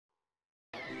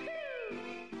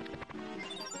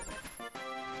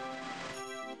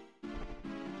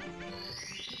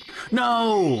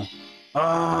No!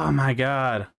 Oh my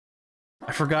god.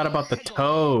 I forgot about the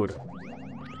toad.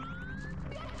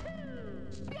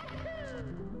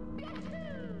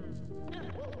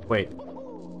 Wait.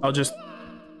 I'll just...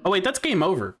 Oh wait, that's game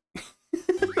over.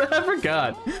 I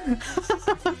forgot.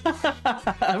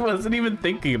 I wasn't even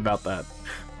thinking about that.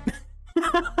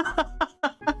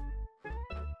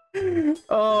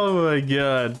 Oh my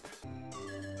god.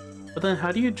 But then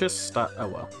how do you just stop? Oh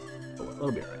well. Oh, well,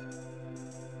 it'll be alright.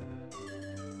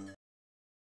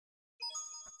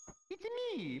 It's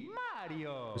me,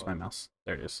 Mario. Where's my mouse?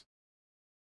 There it is.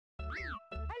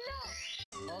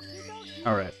 Hello.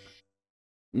 Alright.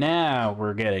 Now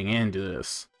we're getting into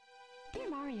this. Dear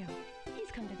Mario, please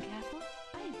come to the castle.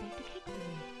 I have baked a cake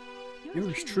for you.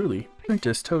 Yours truly,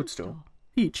 Princess Toadstool.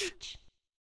 Peach.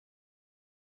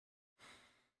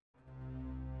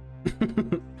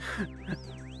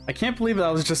 I can't believe that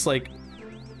I was just like,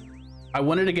 I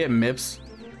wanted to get Mips,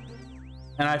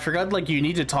 and I forgot like you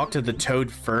need to talk to the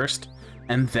Toad first,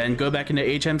 and then go back into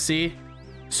HMC.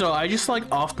 So I just like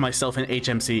offed myself in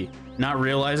HMC, not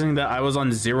realizing that I was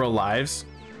on 0 lives,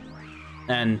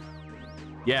 and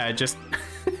yeah, it just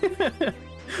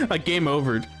like game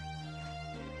overed.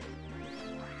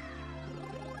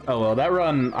 Oh well, that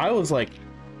run, I was like,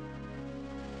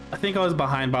 I think I was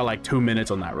behind by like 2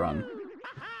 minutes on that run.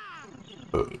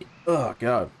 Oh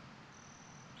god.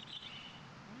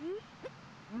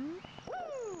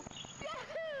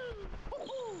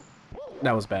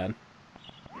 That was bad.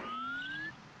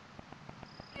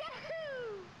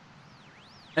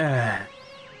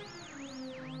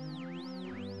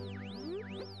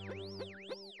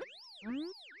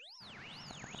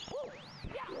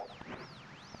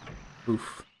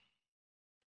 Oof.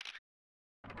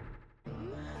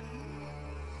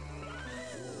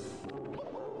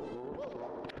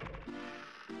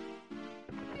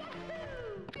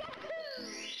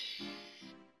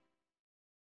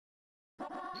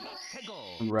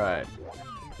 Right.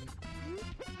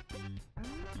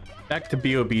 Back to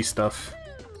BOB stuff.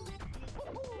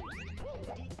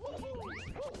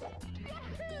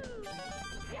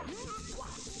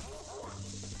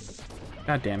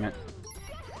 God damn it.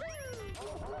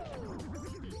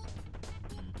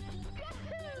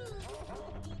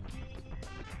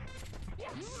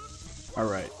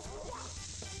 Alright.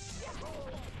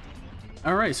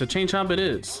 Alright, so Chain Chomp it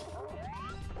is.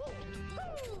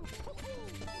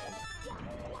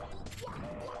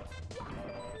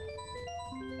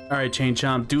 Alright, Chain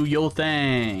Chomp, do your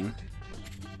thing.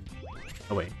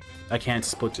 Oh wait, I can't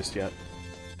split just yet.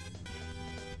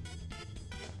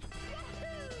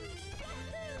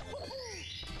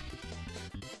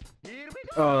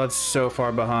 Oh, that's so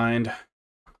far behind.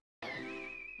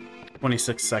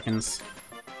 26 seconds.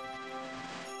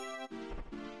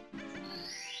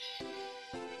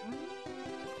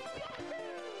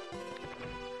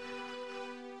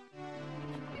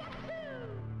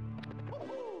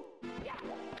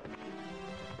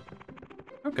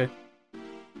 Okay.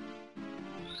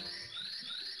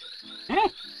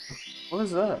 What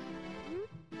is that?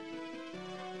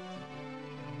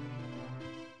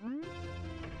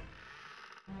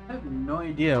 I have no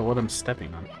idea what I'm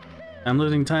stepping on. I'm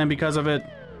losing time because of it.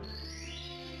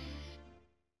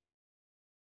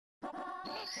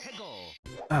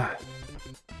 Ah.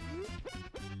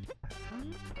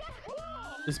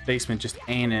 This basement just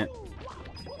ain't it.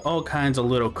 All kinds of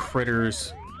little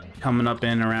critters coming up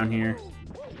in around here.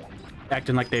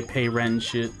 Acting like they pay rent and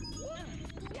shit.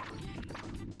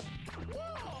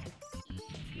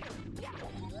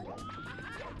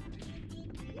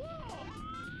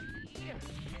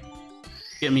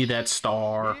 Get me that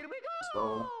star.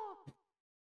 So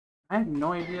I have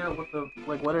no idea what the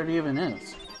what it even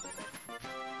is.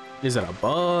 Is it a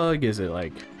bug? Is it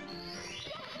like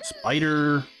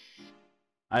spider?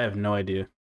 I have no idea.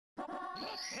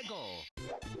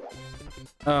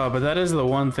 Oh, but that is the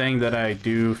one thing that I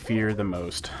do fear the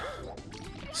most.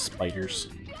 Spiders.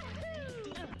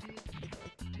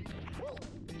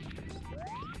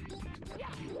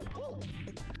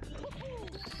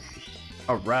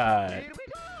 All right.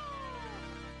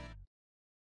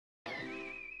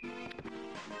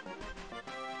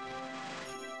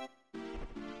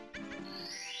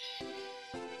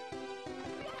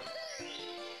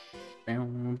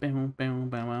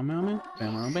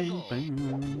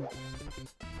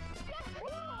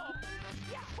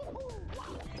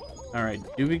 All right,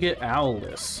 do we get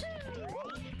Owless?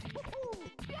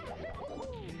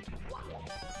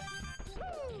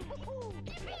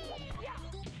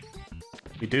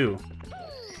 We do.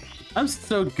 I'm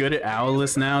so good at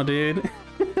Owless now, dude.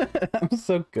 I'm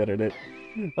so good at it.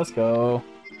 Let's go.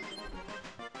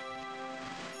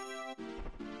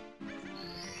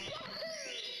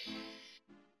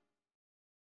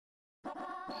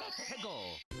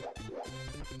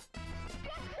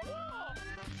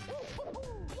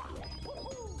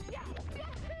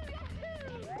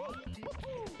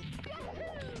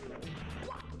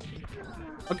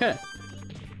 Okay.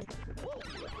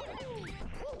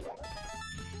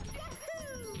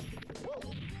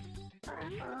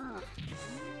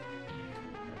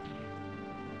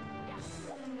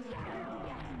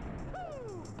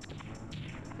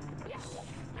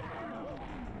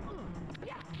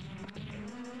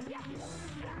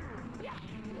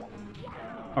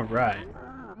 All right.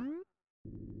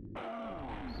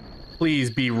 Please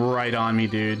be right on me,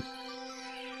 dude.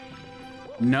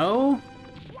 No?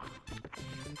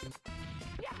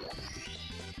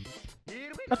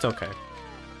 That's okay.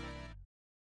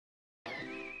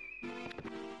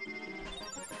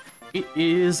 It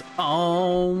is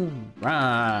all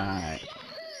right.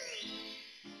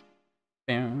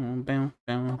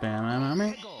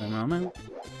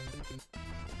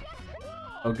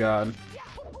 Oh God.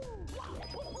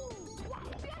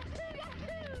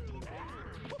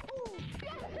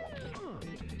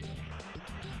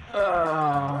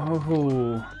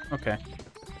 Oh, okay.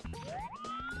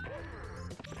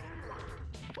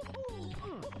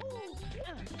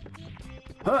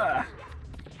 Ah.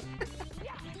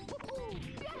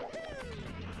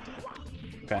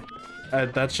 Okay.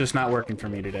 That's just not working for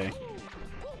me today.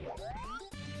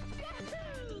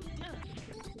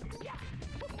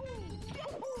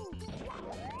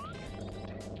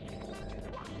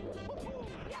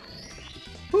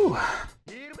 Whew.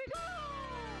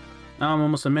 Now I'm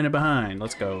almost a minute behind.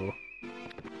 Let's go.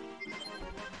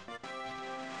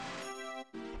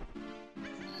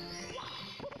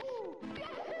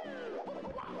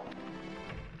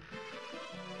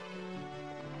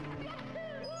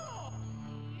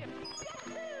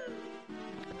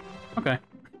 Okay.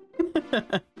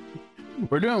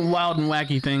 We're doing wild and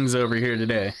wacky things over here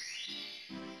today.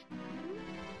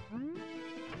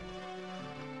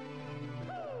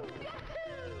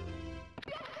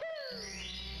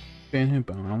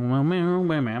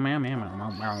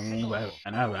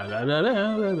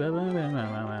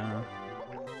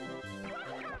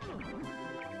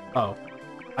 Oh,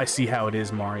 I see how it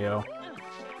is, Mario.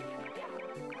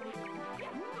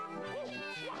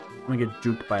 I'm gonna get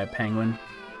juked by a penguin.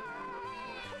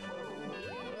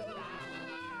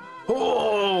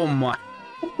 Oh my!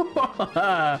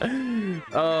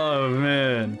 Oh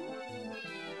man!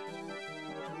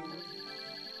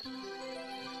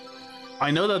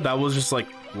 I know that that was just like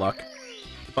luck,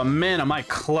 but man, am I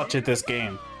clutch at this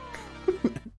game.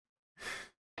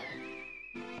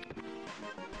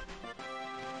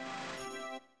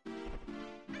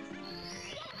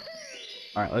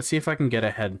 All right, let's see if I can get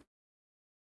ahead.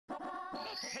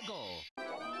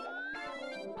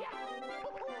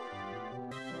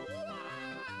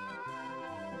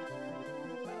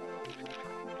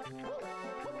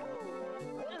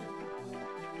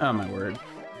 Oh my word.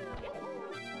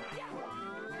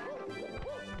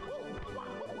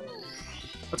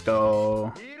 Let's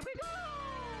go.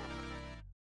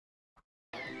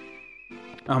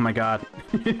 Oh my god.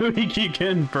 We keep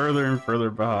getting further and further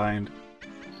behind.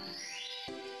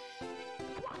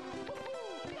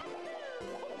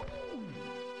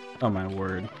 Oh my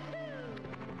word.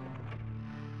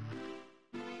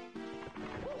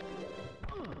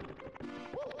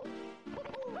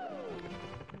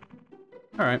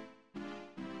 Alright.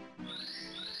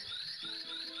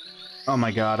 Oh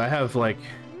my god, I have like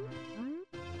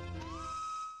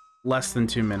less than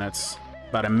 2 minutes.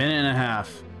 About a minute and a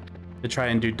half to try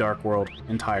and do Dark World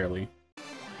entirely.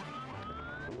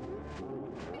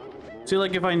 See,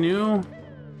 like if I knew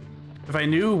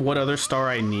what other star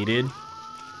I needed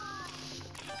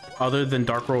other than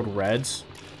Dark World Reds,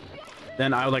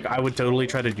 then I would totally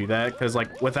try to do that, because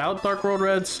like without Dark World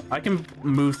Reds, I can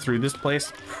move through this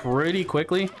place pretty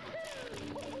quickly.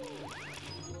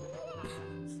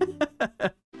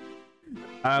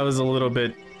 I was a little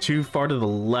bit too far to the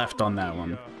left on that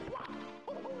one.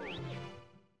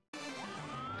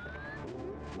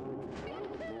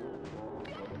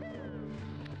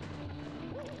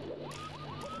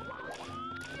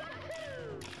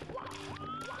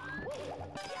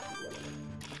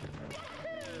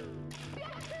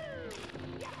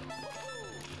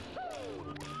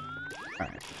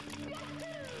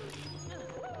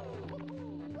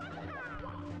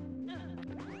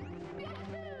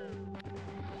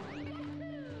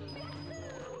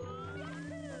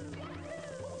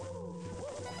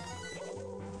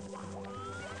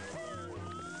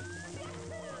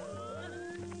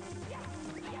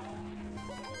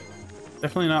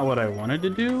 Definitely not what I wanted to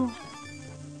do,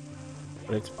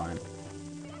 but it's fine.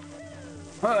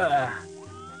 Ah!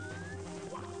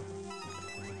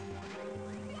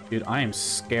 Dude, I am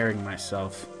scaring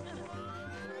myself.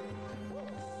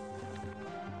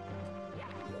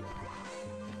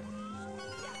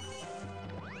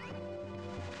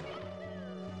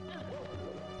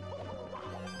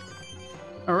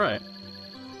 All right.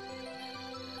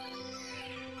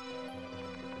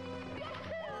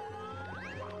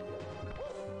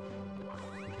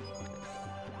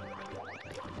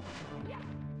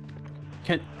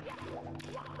 Can...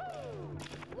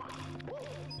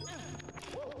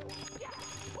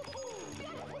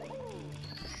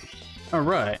 All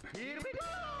right.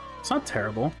 It's not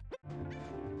terrible.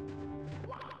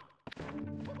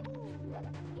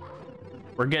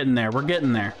 We're getting there. We're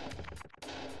getting there.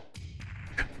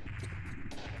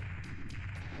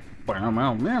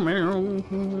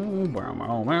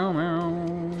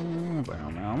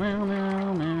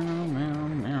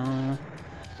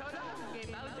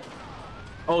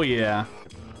 Oh yeah.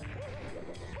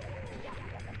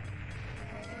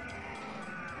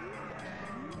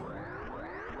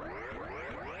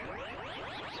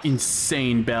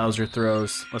 Insane Bowser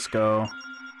throws. Let's go.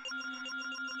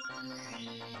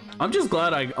 I'm just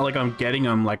glad I'm getting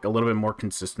them like a little bit more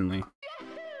consistently.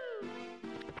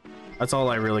 That's all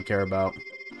I really care about.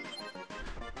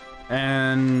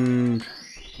 And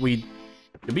did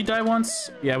we die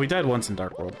once? Yeah, we died once in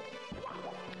Dark World.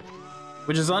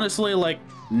 Which is honestly like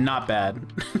not bad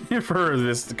for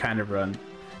this kind of run.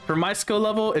 For my skill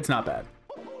level, it's not bad.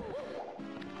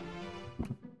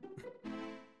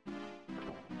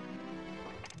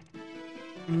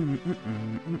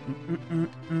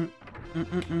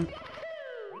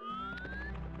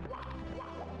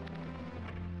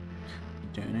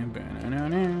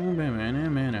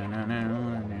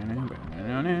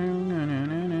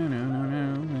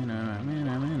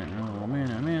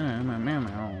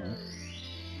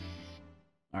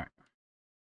 Alright.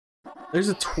 There's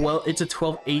a 12, it's a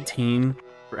 12-18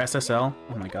 for SSL.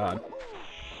 Oh my god.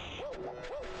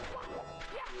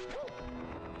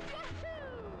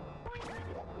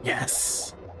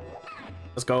 Yes!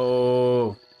 Let's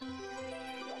go!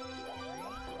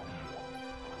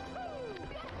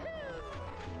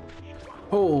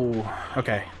 Oh,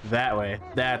 okay, that way.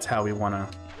 That's how we wanna...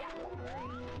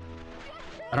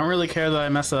 I don't really care that I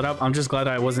messed that up. I'm just glad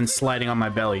I wasn't sliding on my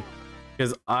belly,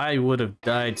 because I would have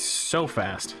died so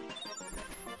fast.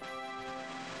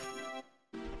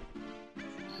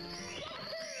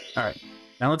 Alright,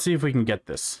 now let's see if we can get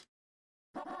this.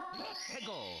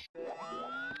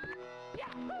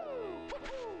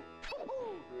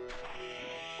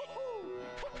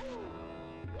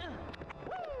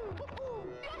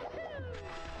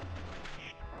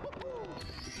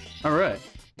 All right.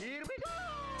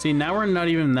 See, now we're not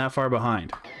even that far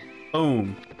behind.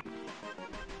 Boom.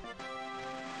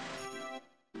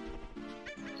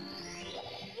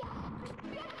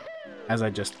 As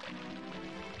I just...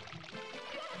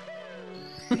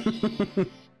 Now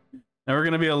we're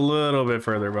gonna be a little bit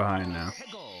further behind now.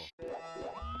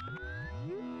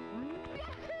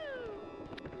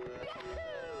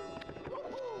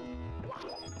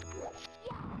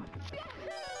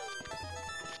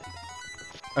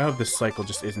 I hope this cycle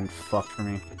just isn't fucked for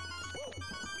me.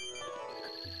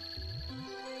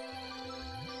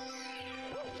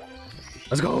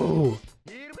 Let's go!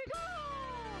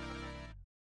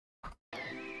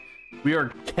 We are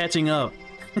catching up.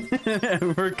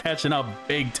 We're catching up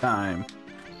big time.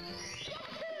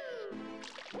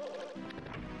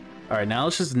 Alright, now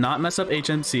let's just not mess up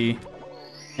HMC.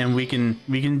 And we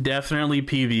can definitely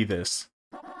PB this.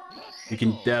 We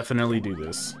can definitely do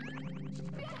this.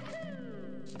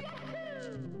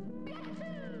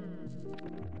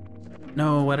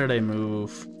 No, why did I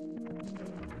move?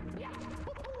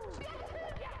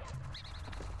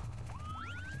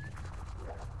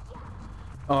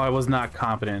 Oh, I was not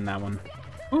confident in that one.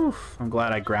 Oof, I'm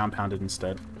glad I ground pounded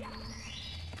instead.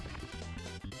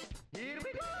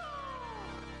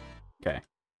 Okay.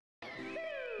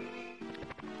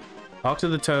 Talk to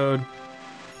the toad.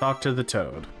 Talk to the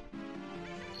toad.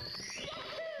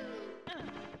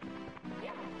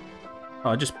 Oh,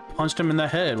 I just punched him in the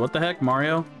head. What the heck,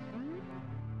 Mario?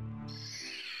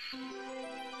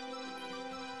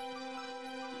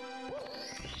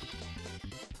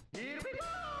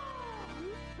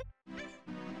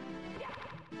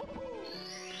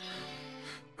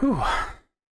 Whew.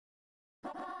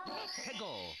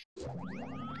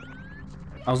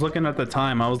 I was looking at the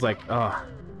time, I was like, oh.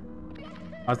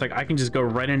 I was like, I can just go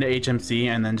right into HMC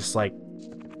and then just like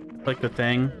click the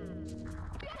thing.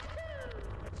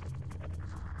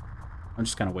 I'm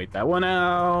just gonna wait that one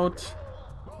out.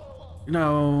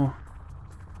 No.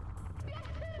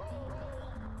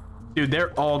 Dude,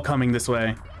 they're all coming this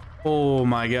way. Oh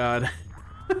my god.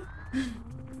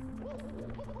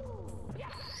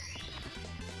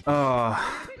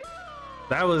 Oh,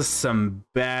 that was some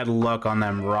bad luck on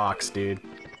them rocks, dude.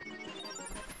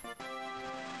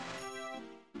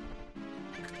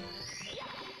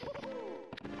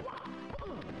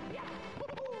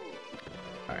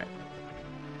 All right.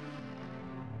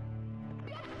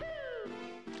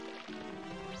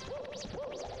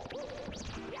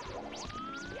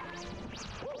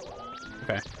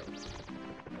 Okay.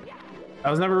 I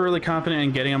was never really confident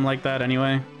in getting him like that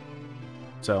anyway,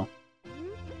 so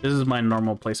this is my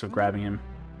normal place of grabbing him.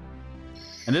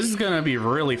 And this is gonna be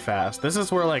really fast. This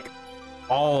is where like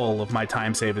all of my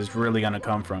time save is really gonna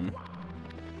come from.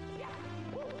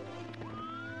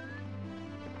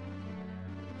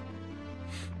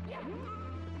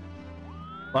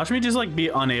 Watch me just like be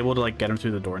unable to like get him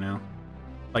through the door now.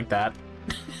 Like that.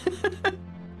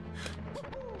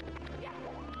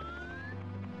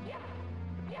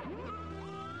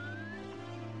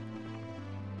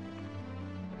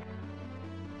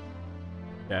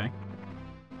 Okay.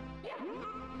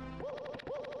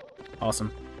 Awesome.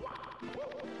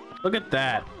 Look at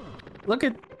that. Look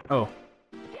at... Oh.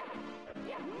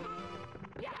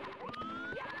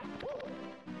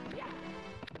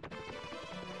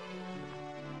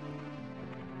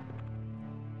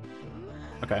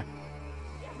 Okay.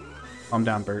 Calm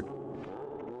down, Bert.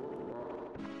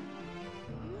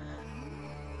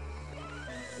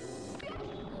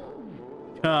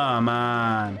 Come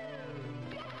on.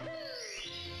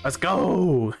 Let's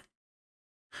go.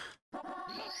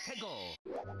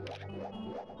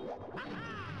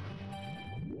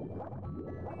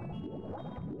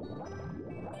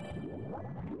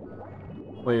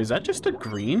 Wait, is that just a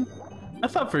green? I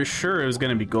thought for sure it was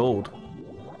gonna be gold.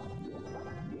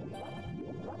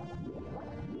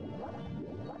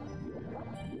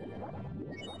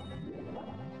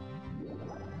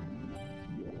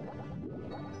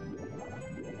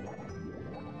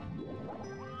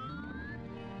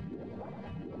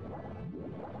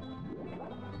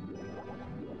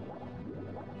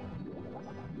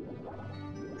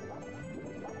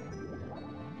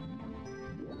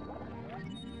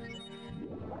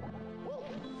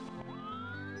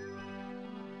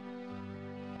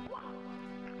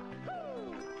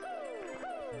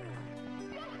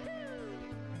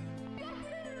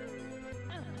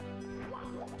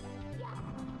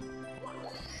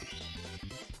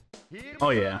 Oh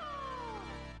yeah.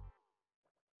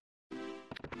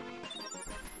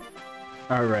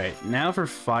 All right, now for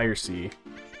Fire Sea.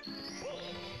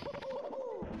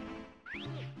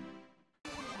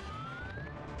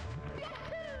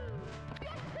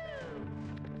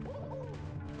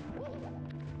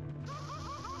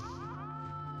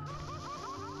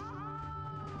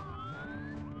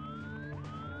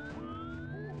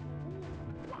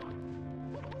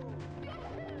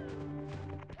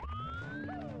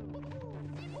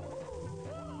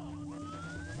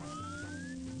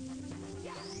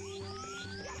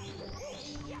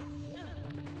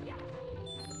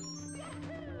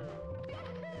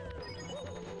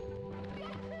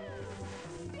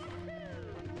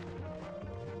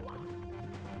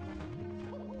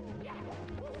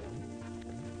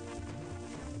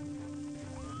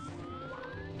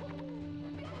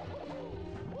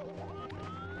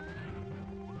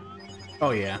 Oh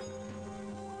yeah.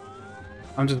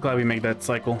 I'm just glad we make that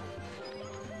cycle.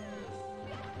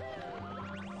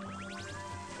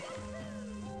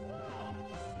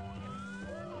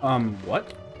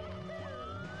 What?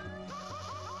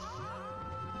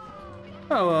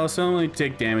 Oh well, so only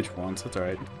take damage once, that's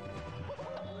alright.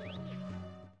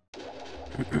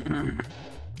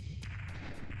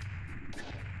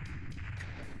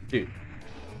 Dude.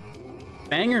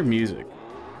 Banger music.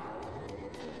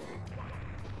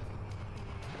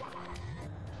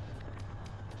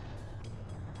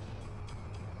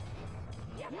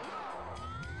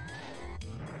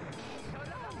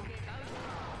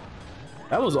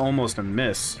 That was almost a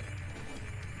miss.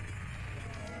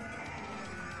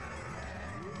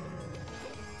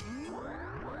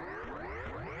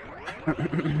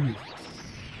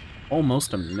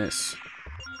 Almost a miss.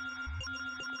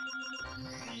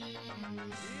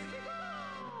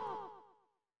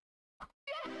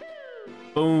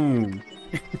 Boom.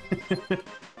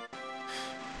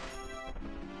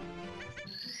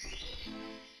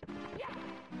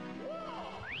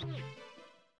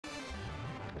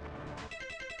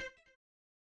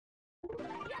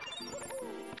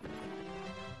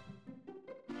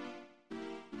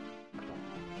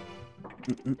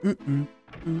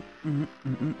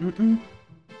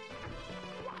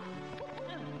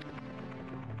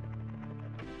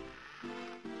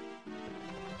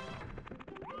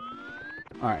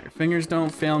 Alright, fingers don't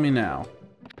fail me now.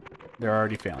 They're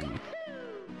already failing me.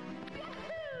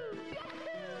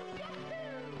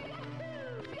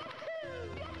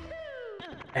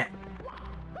 Eh.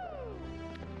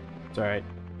 It's alright.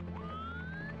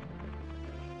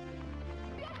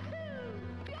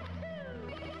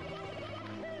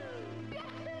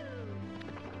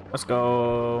 Let's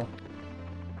go.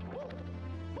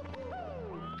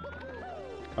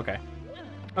 Okay.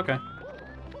 Okay.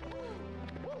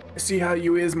 I see how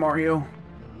you is, Mario.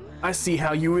 I see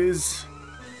how you is.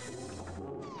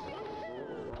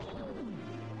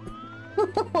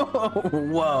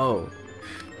 Whoa.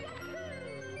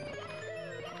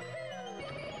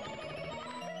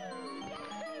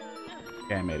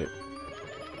 Okay, I made it.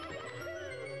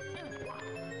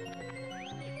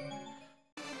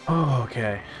 Oh,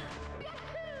 okay.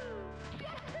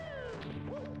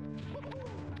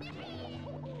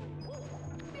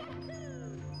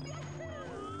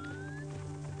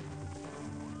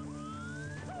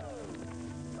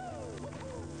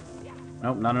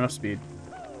 Nope, not enough speed.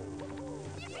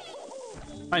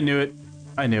 I knew it.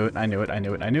 I knew it. I knew it. I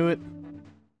knew it. I knew it.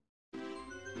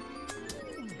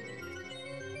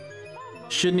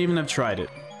 Shouldn't even have tried it.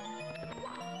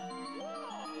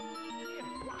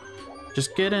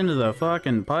 Just get into the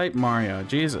fucking pipe, Mario.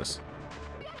 Jesus.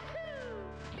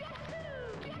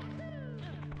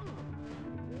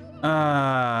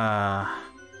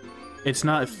 It's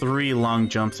not 3 long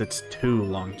jumps, it's 2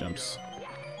 long jumps.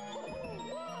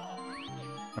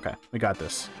 Okay, we got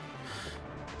this.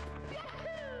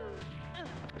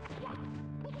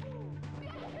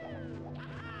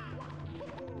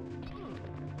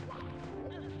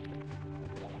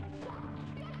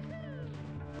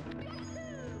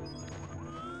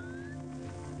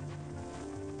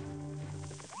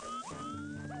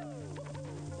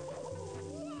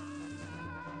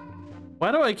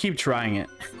 Why do I keep trying it?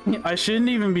 I shouldn't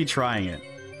even be trying it.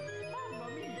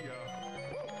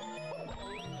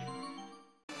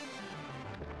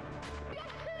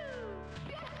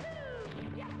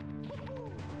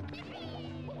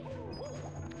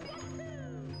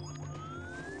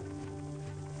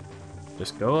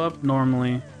 Just go up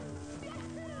normally.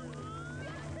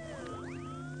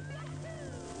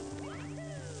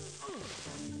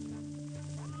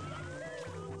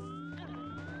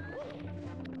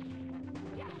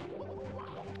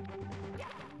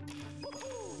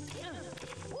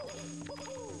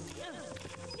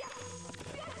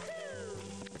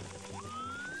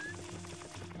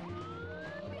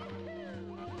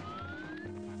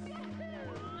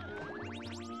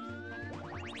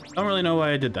 Don't really know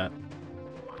why I did that.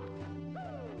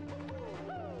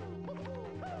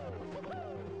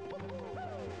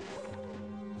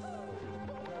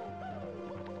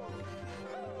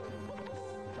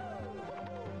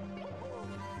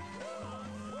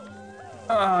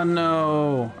 Oh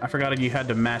no! I forgot you had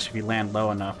to mash if you land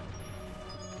low enough.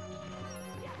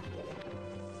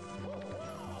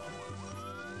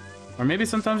 Or maybe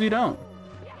sometimes you don't.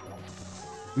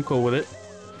 I'm cool with it.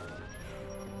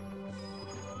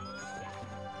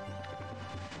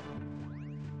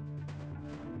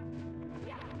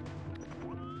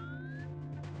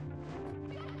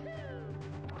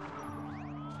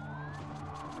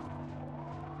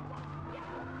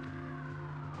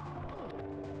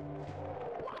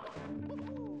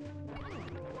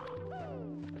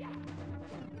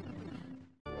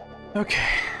 Okay.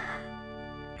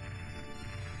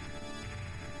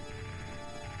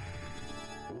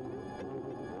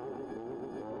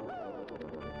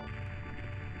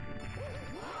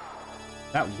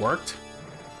 That worked?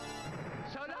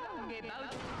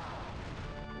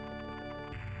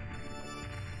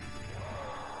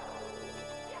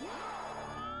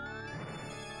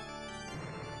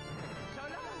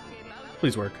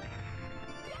 Please work.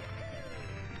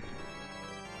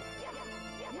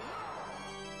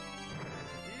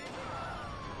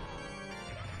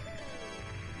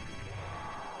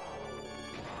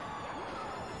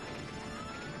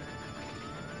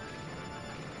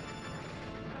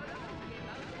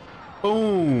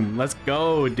 Boom! Let's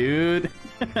go, dude.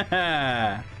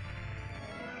 Damn,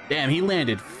 he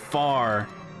landed far.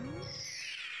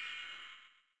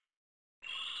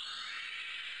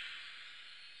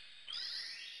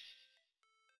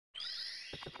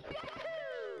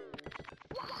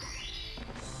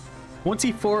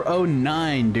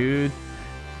 $24.09, dude.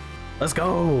 Let's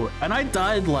go. And I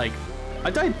died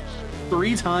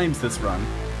 3 times this run.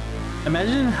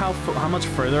 Imagine how much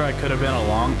further I could have been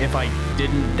along if I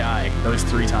didn't die those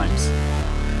 3 times.